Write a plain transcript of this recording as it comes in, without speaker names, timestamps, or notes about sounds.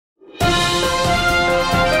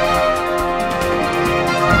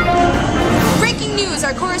news,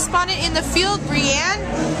 our correspondent in the field, Brianne,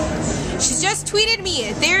 she's just tweeted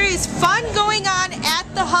me, there is fun going on at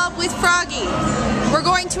the hub with Froggy. We're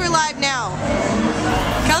going to her live now.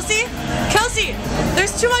 Kelsey? Kelsey,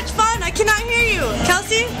 there's too much fun. I cannot hear you.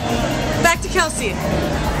 Kelsey? Back to Kelsey.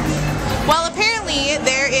 Well, apparently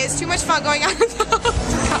there is too much fun going on at the hub.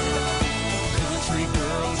 Country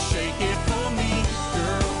girl, shake it for me.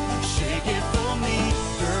 Girl, shake it for me.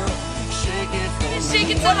 Girl, shake it for me. Shake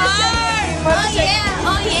it so hard. Oh yeah,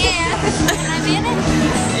 oh yeah. I'm in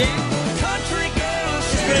it. Country girl,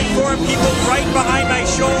 shake Been informed people right behind my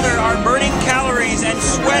shoulder are burning calories and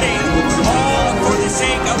sweating, all for the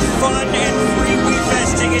sake of fun and free Wii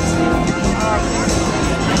Fest tickets.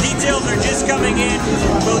 Details are just coming in.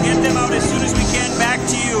 We'll get them out as soon as we can. Back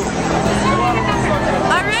to you.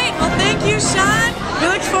 All right, well thank you, Shawn. We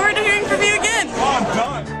look forward to hearing from you again. I'm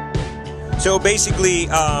done. So basically,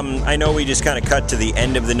 I know we just kind of cut to the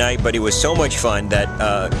end of the night, but it was so much fun that,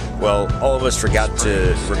 well, all of us forgot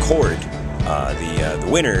to record the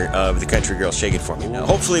winner of the Country Girl Shake It For Me. Now,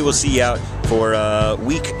 hopefully we'll see you out for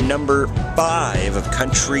week number 5 of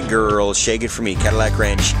Country Girl Shake It For Me, Cadillac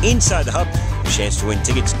Ranch, inside the hub. A chance to win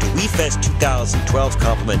tickets to Wii Fest 2012,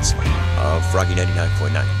 compliments of Froggy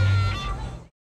 99.9.